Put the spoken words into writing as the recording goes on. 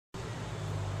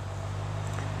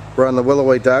We're on the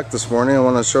Willoway dock this morning. I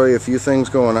want to show you a few things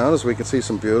going on. As we can see,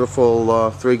 some beautiful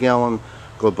 3-gallon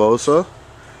globosa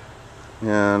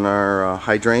and our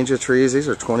hydrangea trees. These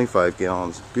are 25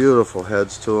 gallons. Beautiful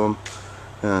heads to them,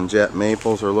 and jet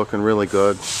maples are looking really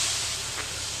good.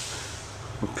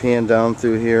 We'll pan down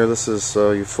through here. This is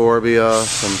euphorbia,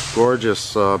 some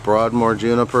gorgeous Broadmoor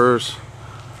junipers,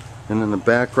 and in the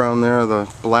background there, the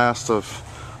blast of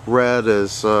red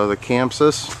is the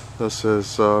campsis. This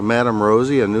is Madame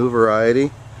Rosie, a new variety.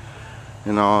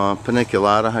 And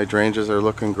paniculata hydrangeas are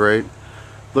looking great.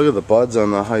 Look at the buds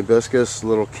on the hibiscus,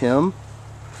 little Kim.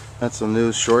 That's a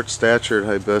new short-statured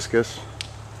hibiscus.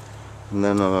 And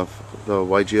then the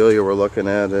Weigelia we're looking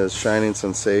at is Shining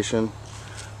Sensation.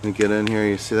 When you get in here,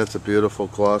 you see that's a beautiful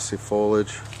glossy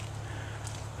foliage.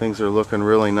 Things are looking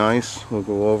really nice. We'll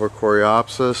go over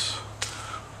Coreopsis.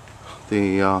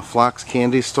 The Phlox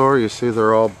Candy Store, you see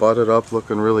they're all budded up,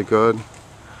 looking really good.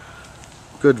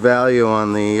 Good value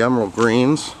on the emerald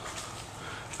greens.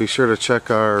 Be sure to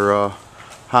check our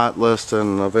hot list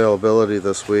and availability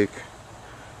this week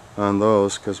on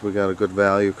those, because we got a good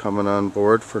value coming on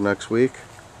board for next week.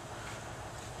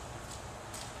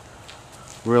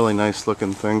 Really nice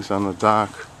looking things on the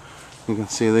dock. You can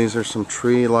see these are some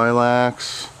tree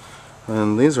lilacs,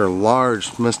 and these are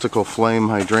large mystical flame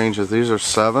hydrangeas. These are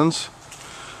 7s.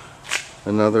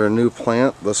 Another new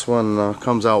plant. This one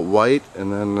comes out white,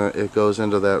 and then it goes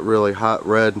into that really hot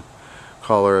red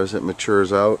color as it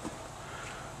matures out.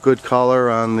 Good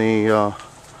color on the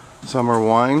summer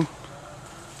wine.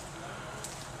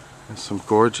 And some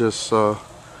gorgeous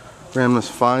Rhamnus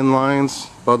fine lines.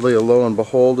 Buddleia Lo and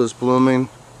Behold is blooming.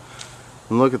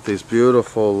 And look at these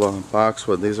beautiful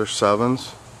boxwood. These are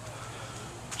 7s.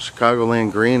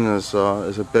 Chicagoland green is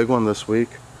a big one this week.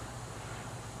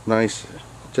 Nice.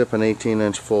 Tipping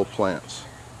 18-inch full plants.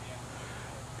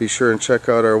 Be sure and check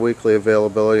out our weekly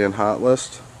availability and hot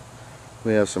list.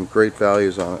 We have some great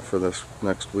values on it for this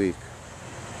next week.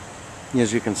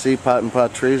 As you can see, pot and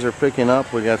pot trees are picking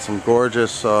up. We got some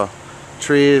gorgeous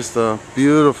trees. The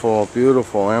beautiful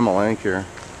Amelanchier.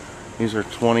 These are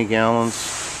 20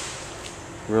 gallons.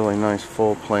 Really nice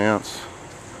full plants.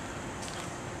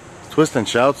 Twist and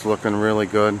Shout's looking really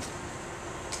good.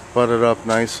 Budded up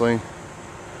nicely.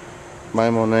 My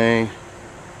Monet.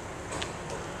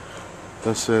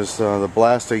 This is the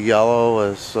Blast of Yellow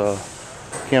is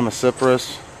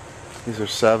Chamaecyparis. These are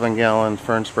 7-gallon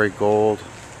Fern Spray Gold.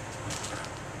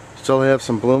 Still have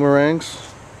some bloomerangs.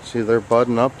 See, they're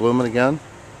budding up, blooming again.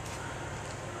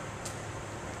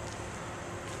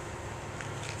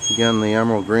 Again, the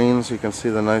emerald greens. You can see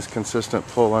the nice consistent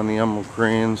pull on the emerald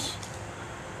greens.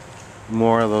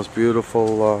 More of those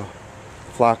beautiful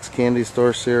Phlox Candy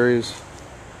Store series.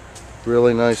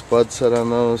 Really nice bud set on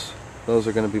those. Those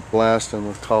are going to be blasting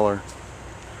with color.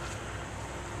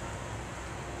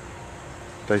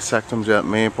 Dissectum jet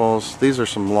maples. These are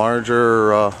some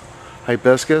larger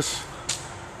hibiscus.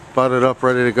 Budded up,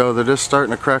 ready to go. They're just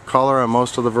starting to crack color on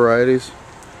most of the varieties.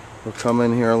 We'll come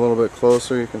in here a little bit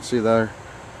closer. You can see they're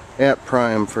at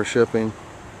prime for shipping.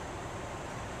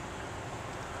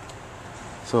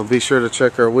 So be sure to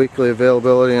check our weekly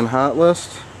availability and hot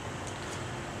list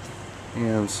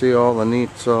and see all the neat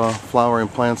flowering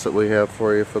plants that we have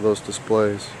for you for those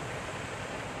displays.